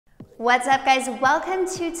What's up, guys? Welcome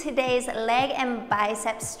to today's leg and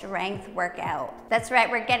bicep strength workout. That's right,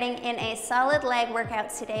 we're getting in a solid leg workout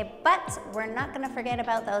today, but we're not gonna forget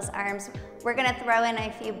about those arms. We're gonna throw in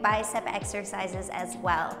a few bicep exercises as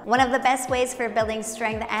well. One of the best ways for building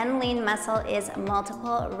strength and lean muscle is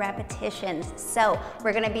multiple repetitions. So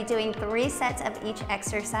we're gonna be doing 3 sets of each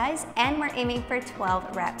exercise, and we're aiming for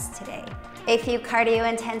 12 reps today. A few cardio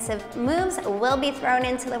intensive moves will be thrown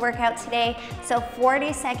into the workout today, so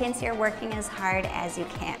 40 seconds you're working as hard as you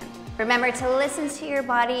can. Remember to listen to your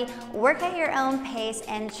body, work at your own pace,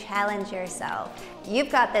 and challenge yourself. You've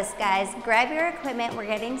got this, guys. Grab your equipment, we're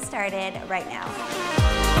getting started right now.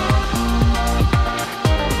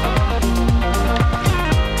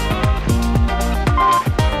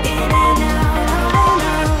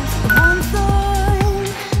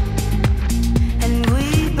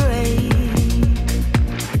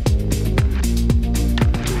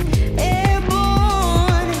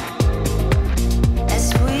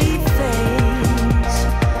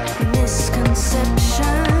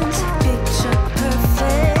 Picture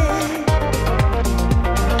perfect,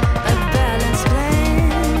 a balanced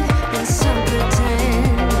plan.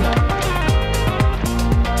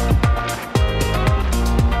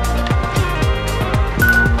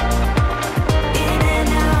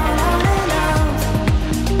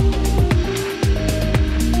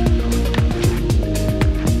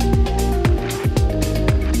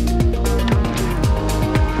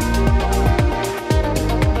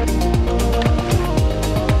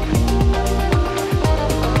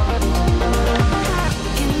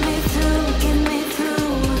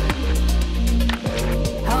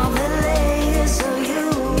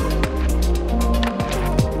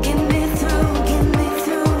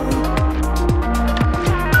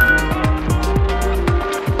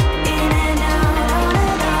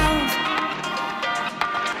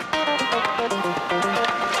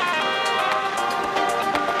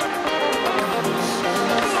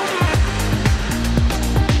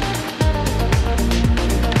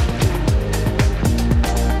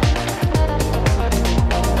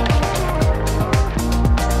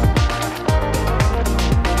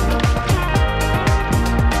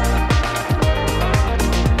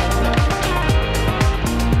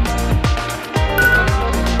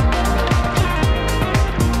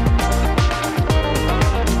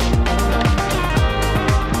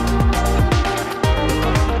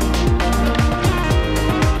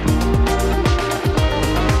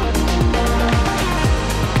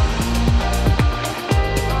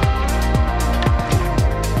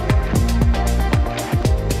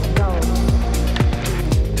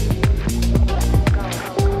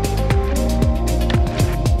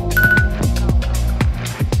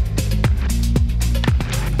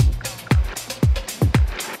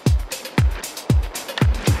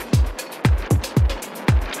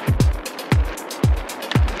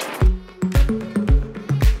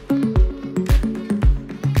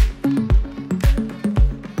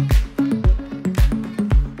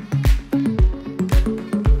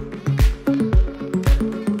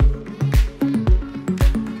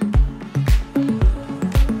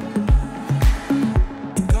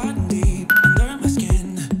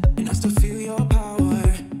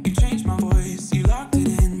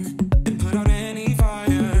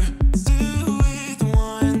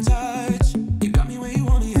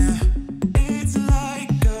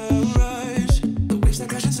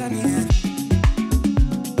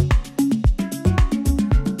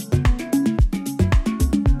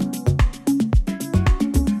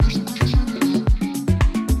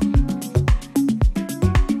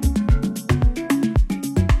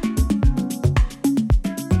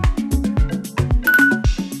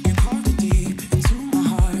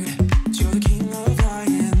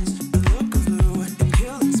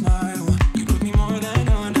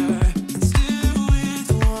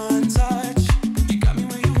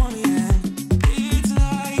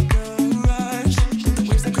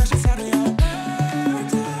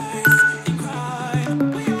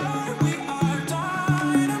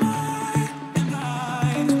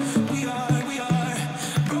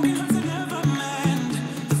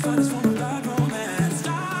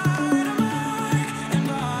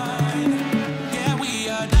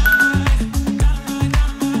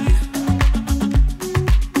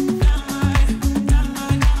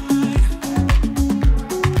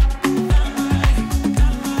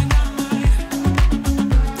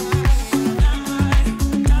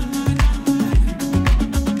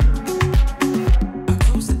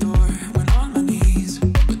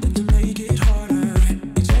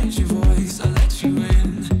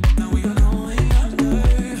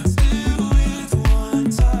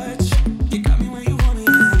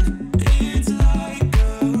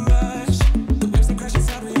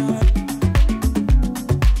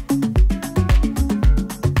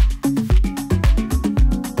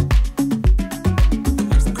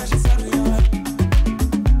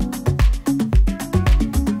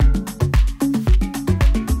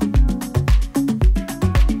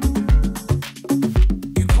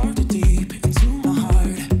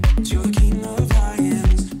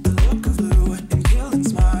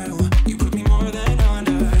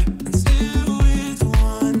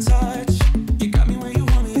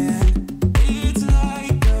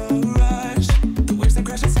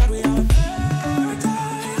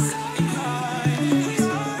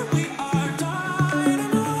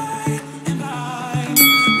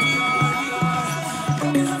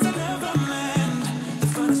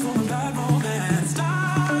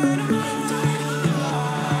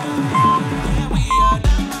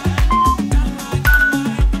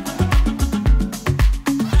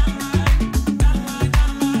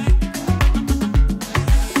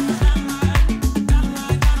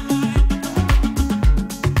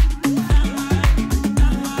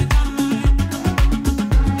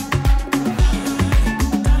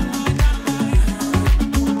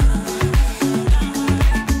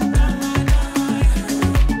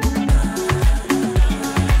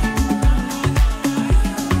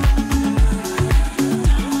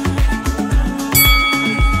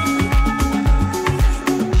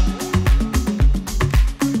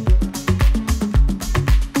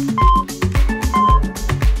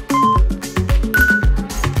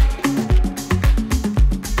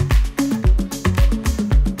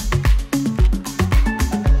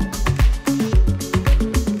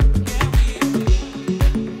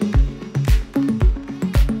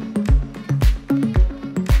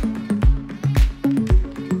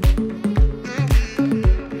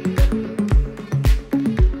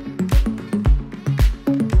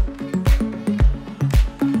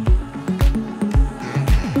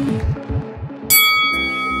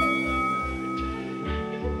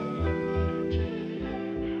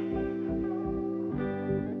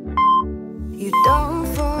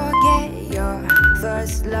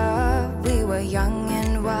 love, we were young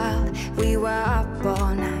and wild, we were up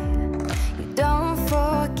all night. You don't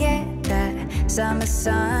forget that summer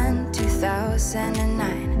sun,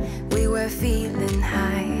 2009. We were feeling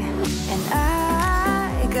high, and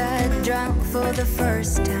I got drunk for the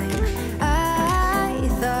first time. I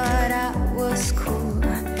thought I was cool.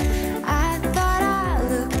 I thought I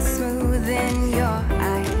looked smooth in your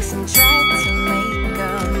eyes and tried to make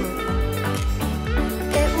a move.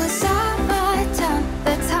 It was summertime,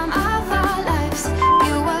 the time of our lives.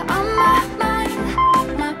 You were on my mind,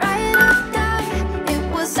 my ride or die. It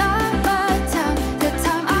was summertime, the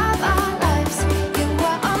time of our lives. You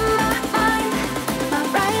were on my mind, my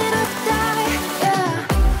ride or die, yeah.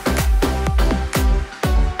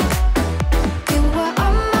 You were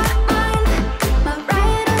on my mind, my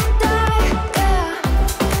ride or die, yeah.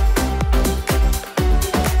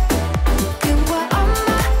 You were on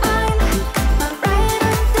my mind, my ride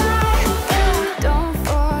or die, yeah. Don't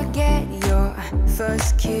forget your first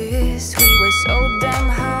kiss. We were so damn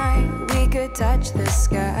high, we could touch the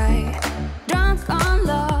sky. Drunk on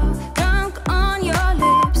love, drunk on your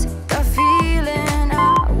lips, the feeling I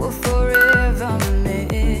will forever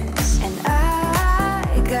miss. And I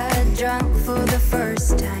got drunk for the first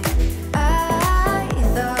time. I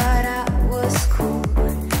thought I was cool.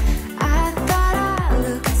 I thought I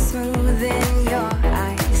looked smooth in your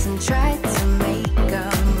eyes and tried to make a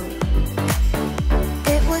move.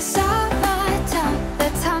 It was summertime, the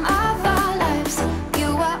time of our lives. You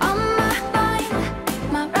were on my mind,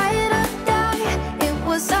 my ride or die. It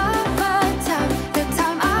was summertime, the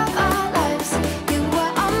time of our lives. You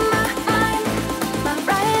were on my mind, my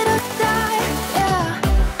ride or die, yeah.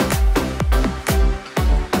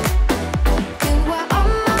 You were on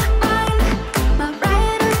my mind, my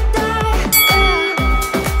ride or die, yeah.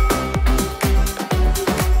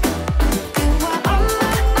 You were on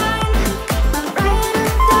my mind, my ride or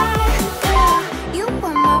die, yeah. You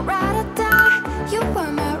were my ride or die. You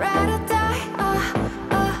were my ride or die.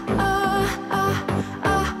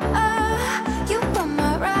 You were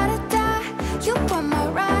my ride or die. You were my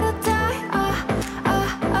ride or die.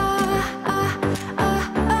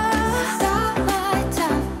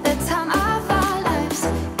 Summertime, the time of our lives.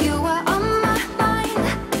 You were on my mind,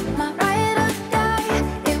 my ride or die.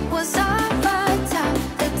 It was summertime,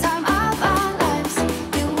 the time of our lives.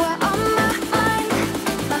 You were on my mind,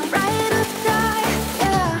 my ride or die,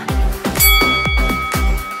 yeah.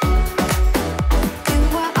 You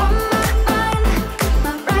were on my mind,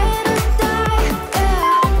 my ride or die,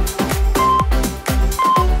 yeah.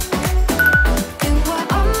 You were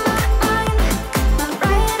on my mind, my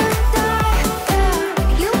ride or die, yeah.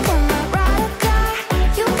 You were my ride or die.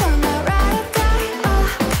 You were my ride or die.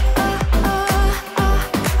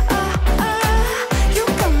 You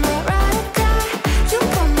were my ride or die. You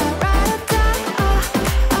were my ride or die.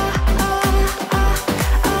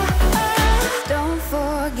 Don't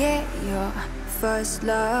forget your first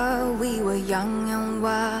love. We were young and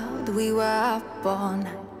wild. We were up all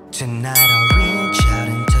night. Tonight I'll reach out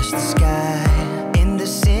and touch the sky. In the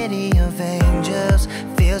city of angels,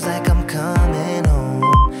 feels like I'm coming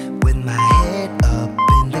home. With my head up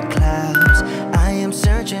in the clouds, I am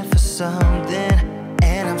searching for something,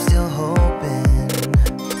 and I'm still hoping.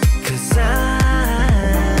 'Cause I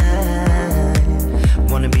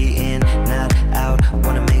wanna be in, not out,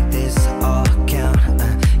 wanna make this all count.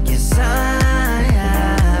 Yes, I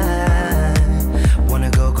wanna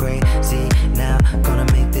go crazy now, gonna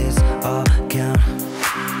make this all count.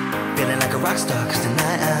 Feeling like a rock star, 'cause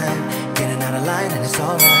tonight I'm getting out of line and it's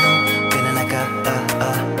alright. Feeling like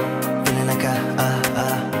feeling like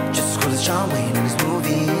just as cool as John Wayne in his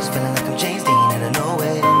movies. Feeling like I'm James Dean and I know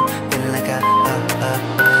it. Feeling like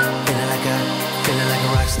feeling like a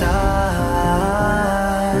rock star.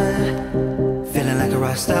 Feeling like a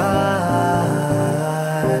rock star.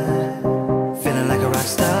 Feeling like a rock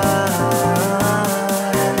star.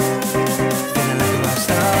 Feeling like a rock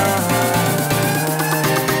star.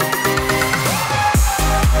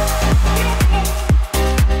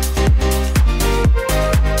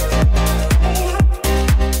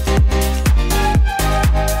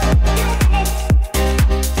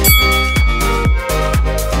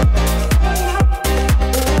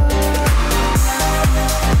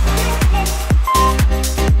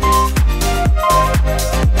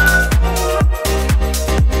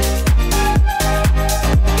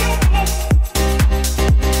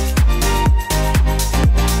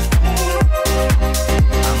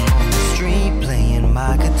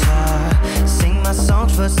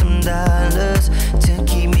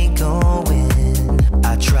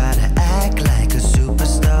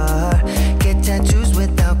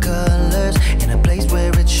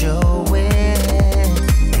 showing.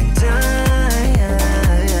 And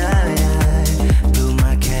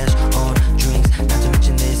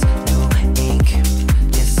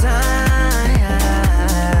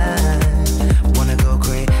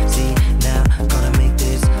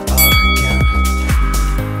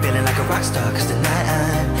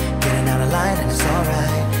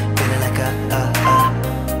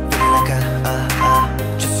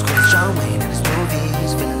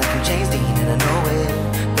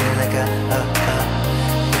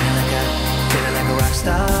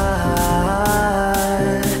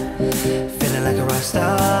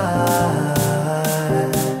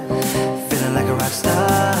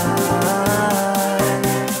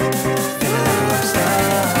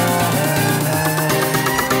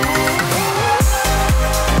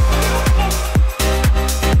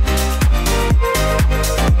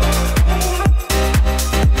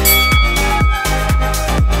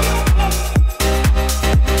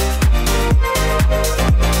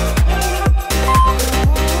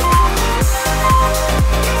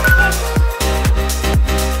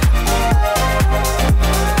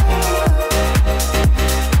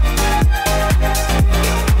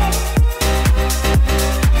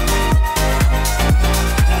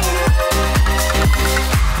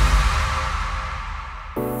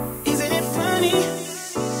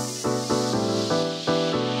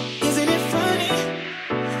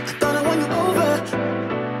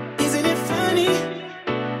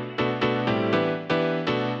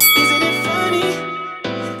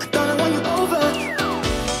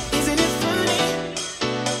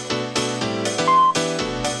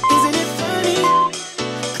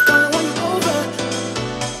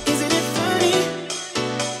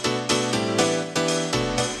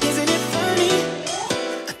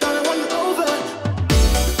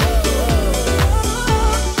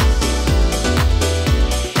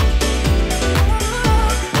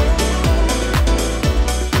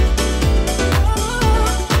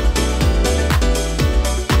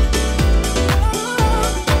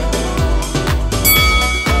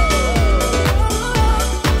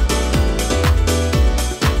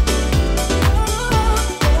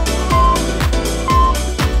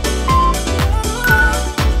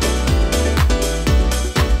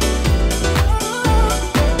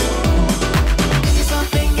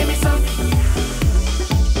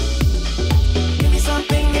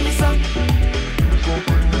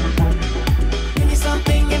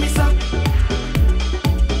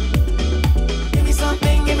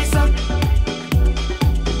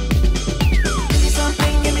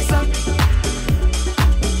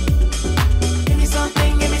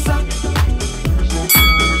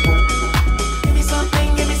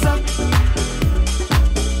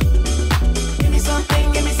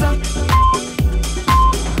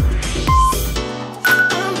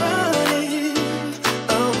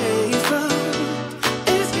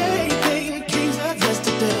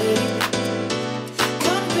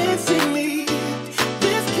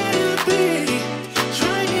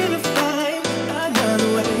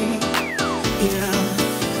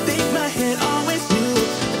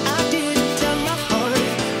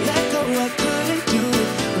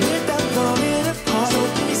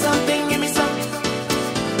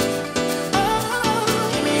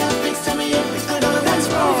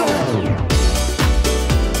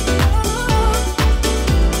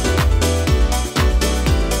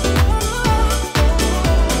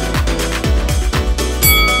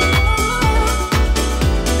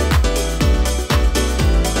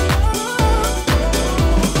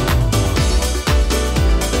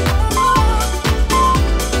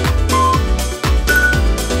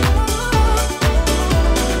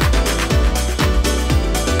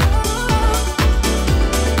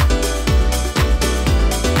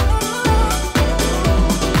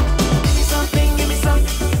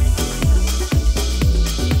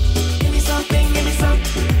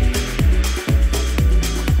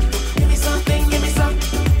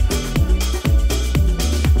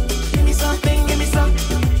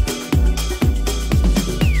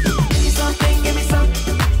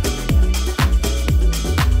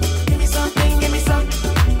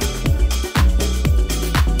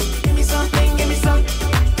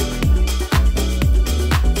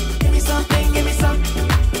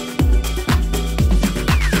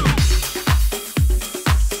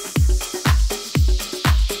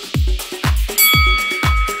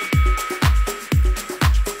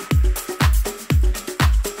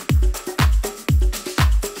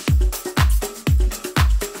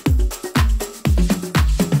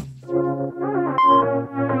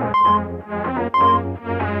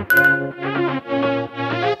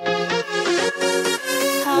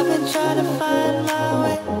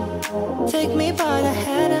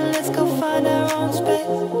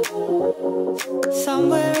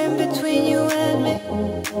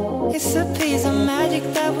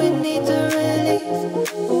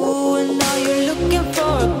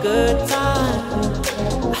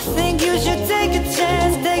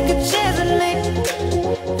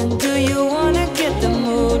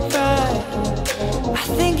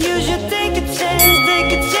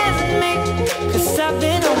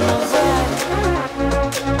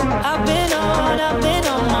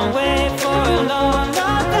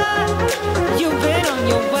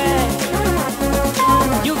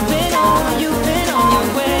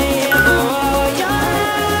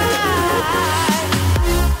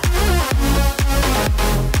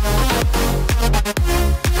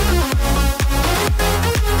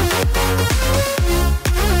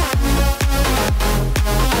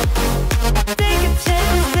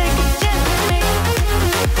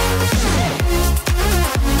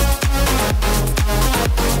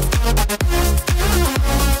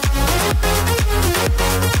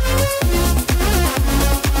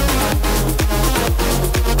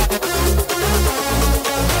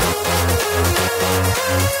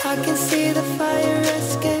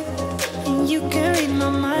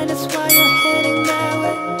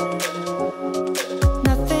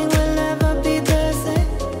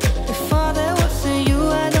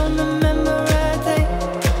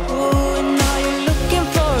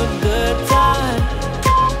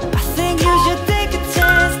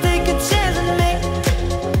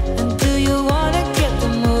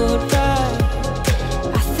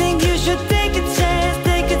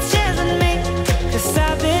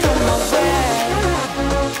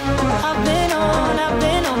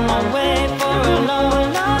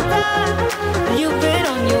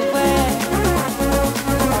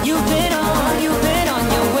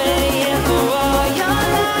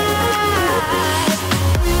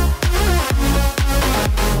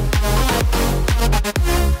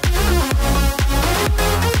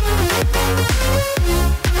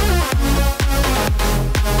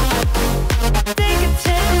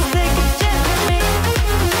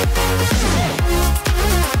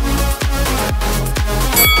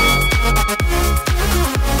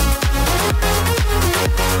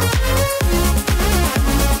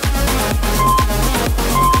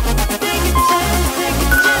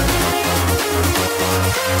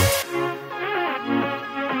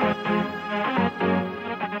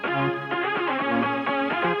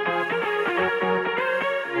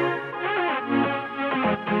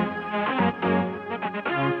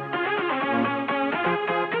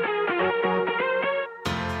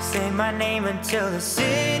until the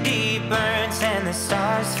city burns and the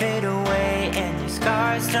stars fade away and your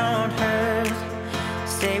scars don't hurt.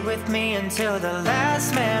 Stay with me until the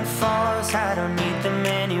last man falls. I don't need them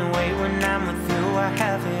anyway. When I'm with you, I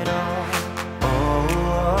have it all.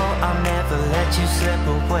 Oh, I'll never let you slip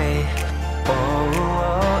away.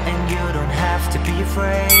 Oh, and you don't have to be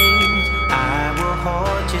afraid. I will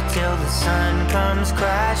hold you till the sun comes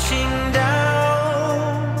crashing down.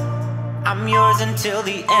 I'm yours until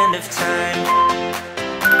the end of time.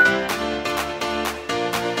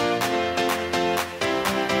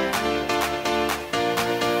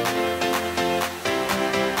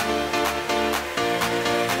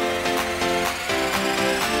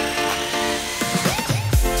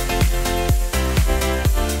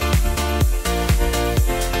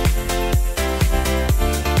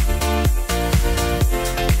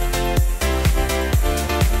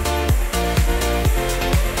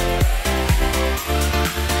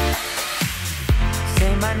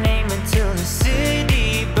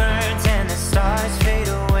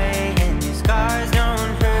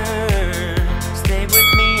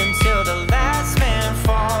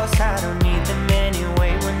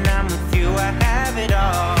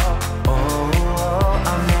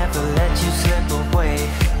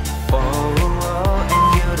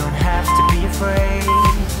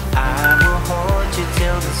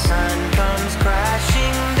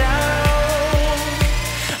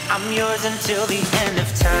 I'm yours until the end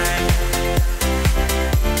of time.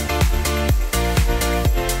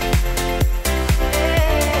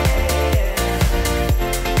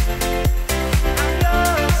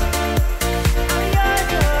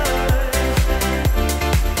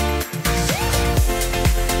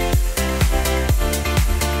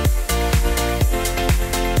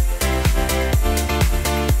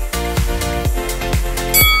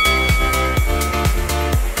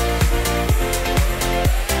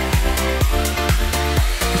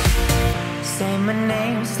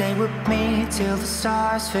 Stay with me till the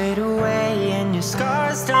stars fade away and your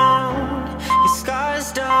scars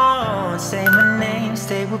don't, say my name.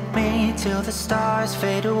 Stay with me till the stars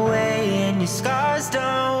fade away and your scars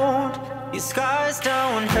don't hurt. Your scars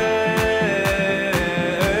don't hurt.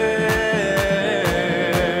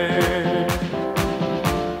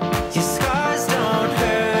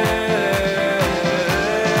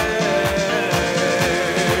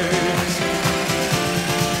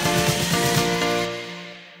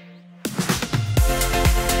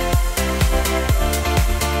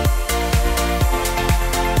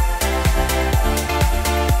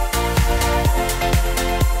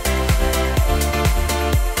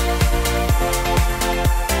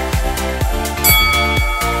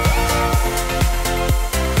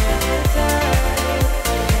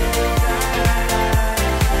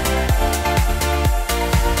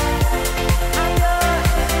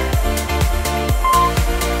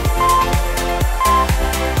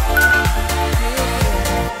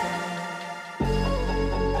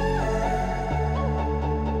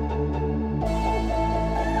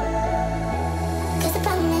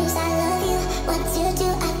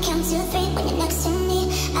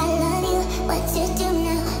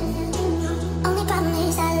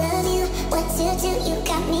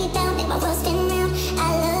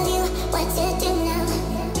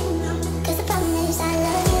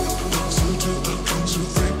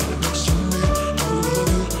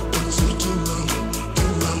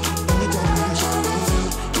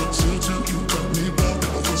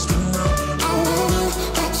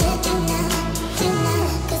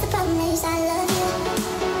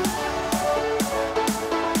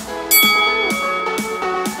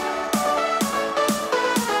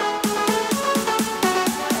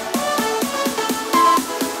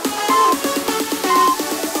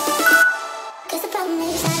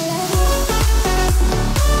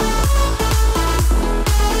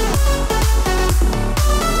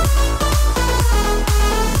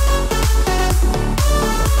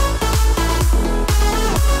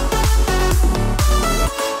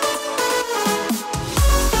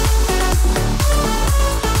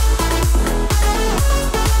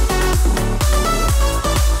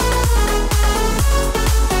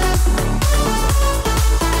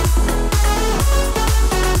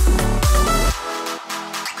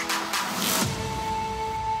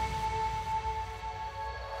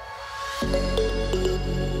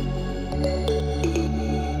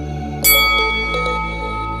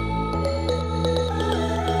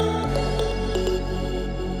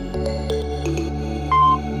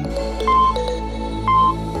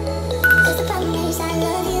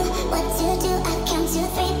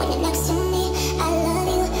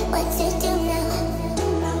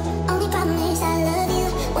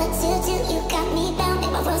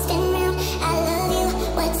 I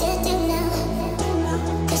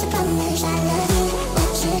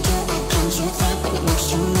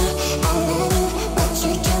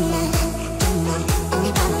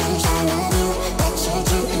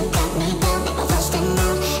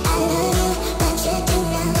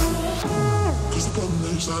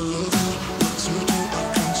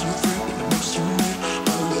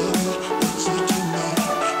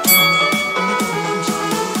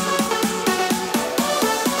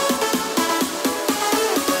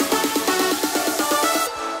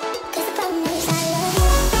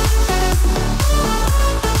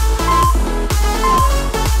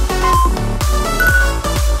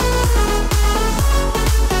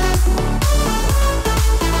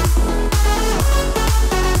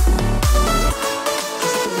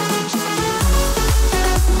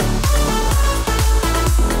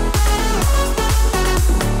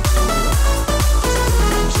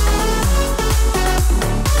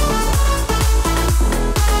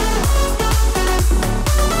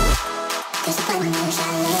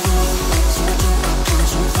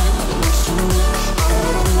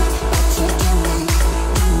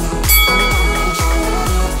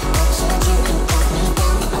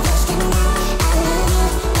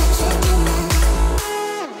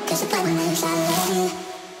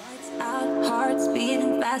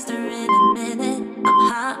Faster in a minute. I'm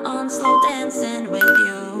high on slow dancing with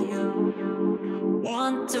you.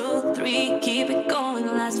 1, 2, 3, keep it going,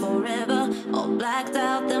 last forever. All blacked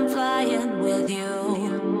out, then flying with you.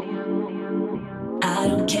 I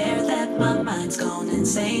don't care that my mind's gone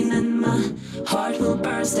insane and my heart will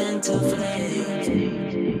burst into flames.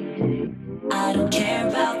 I don't care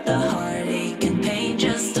about the heartache and pain,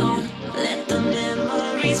 just don't let the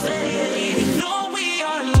memories fade. No, we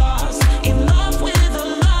are lost in love with a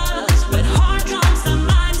lust, but heart drums the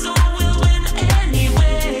mind, so we'll win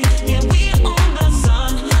anyway. Yeah, we own the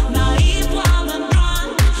sun, naive, wild and drunk.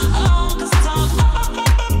 Oh, 'cause it's all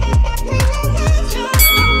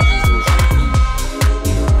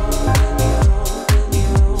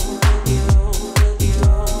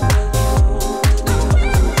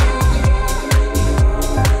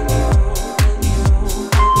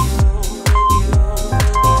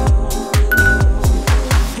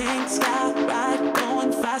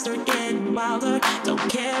don't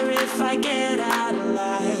care if I get out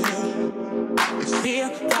alive. Feel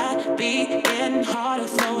that beat getting harder,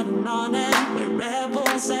 floating on, and we're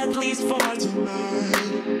rebels at least for tonight.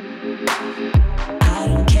 I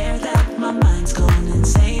don't care that my mind's gone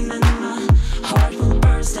insane and my heart will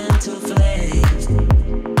burst into flames.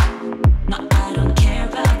 No, I don't care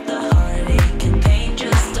about the heartache and pain,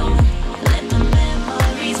 just don't let the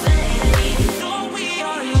memories fade. No, we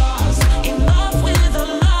are lost in love with a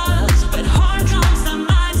lust, but heart drums the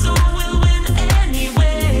mind, so we'll win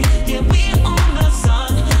anyway. Yeah, we own the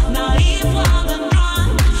sun, naive, wild and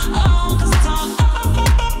drunk. Oh, 'cause it's all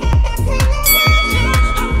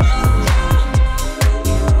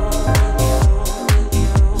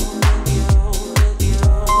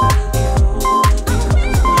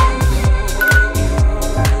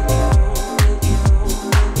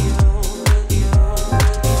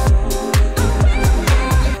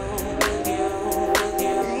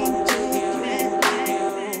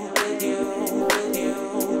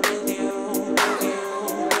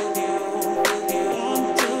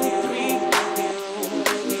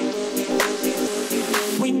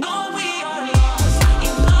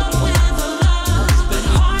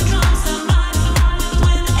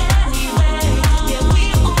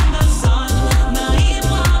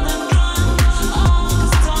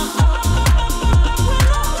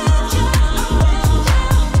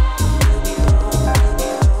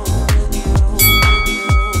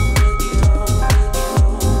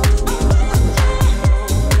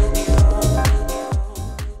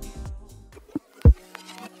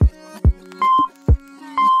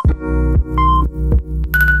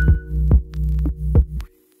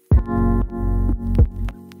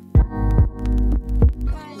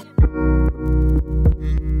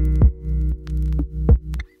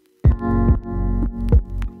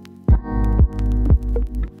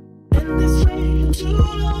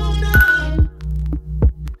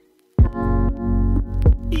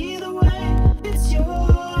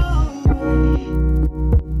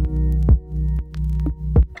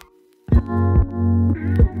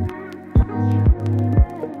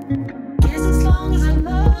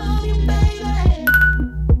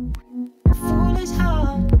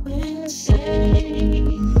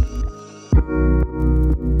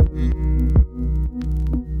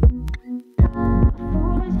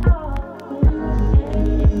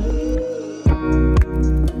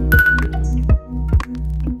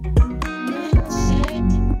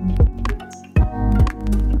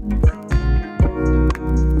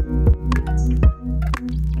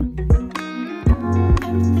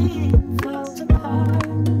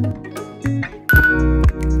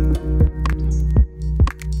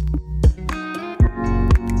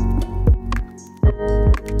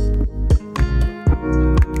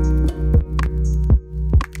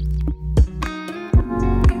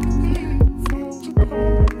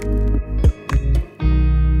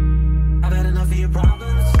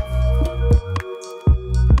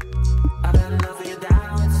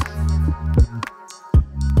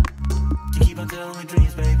are only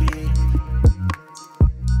dreams, baby.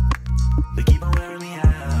 They keep on wearing me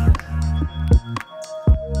out.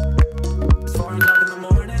 It's 4 o'clock in the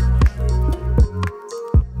morning.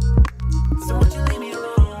 So won't you leave me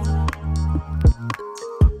alone?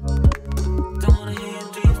 Don't wanna hear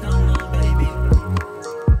your dreams no more, baby.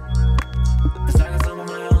 'Cause I got some of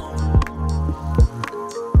my own.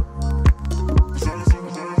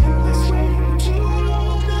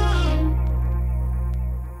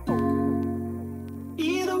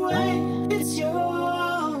 Either way, it's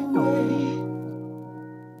your way.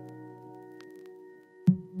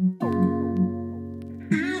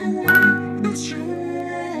 It's your way.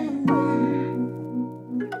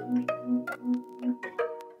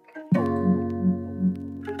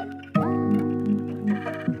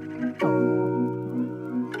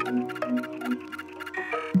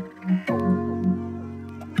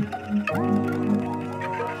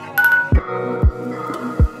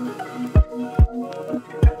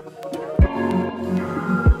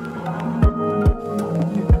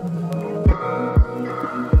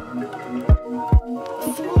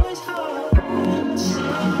 Foolish heart,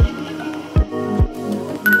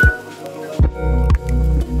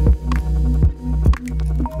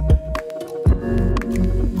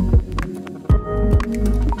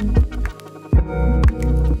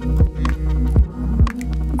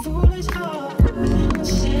 foolish heart,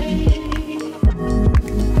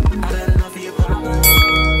 I've had enough of your problems.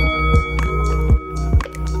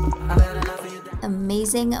 I've had enough of your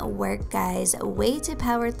Amazing work, guys. Way to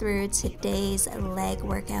power through today's leg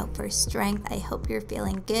workout for strength. I hope you're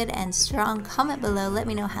feeling good and strong. Comment below, let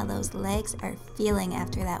me know how those legs are feeling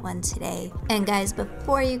after that one today. And guys,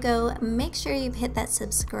 before you go, make sure you've hit that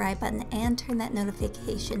subscribe button and turn that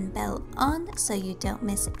notification bell on so you don't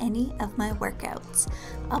miss any of my workouts.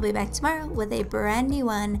 I'll be back tomorrow with a brand new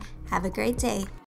one. Have a great day.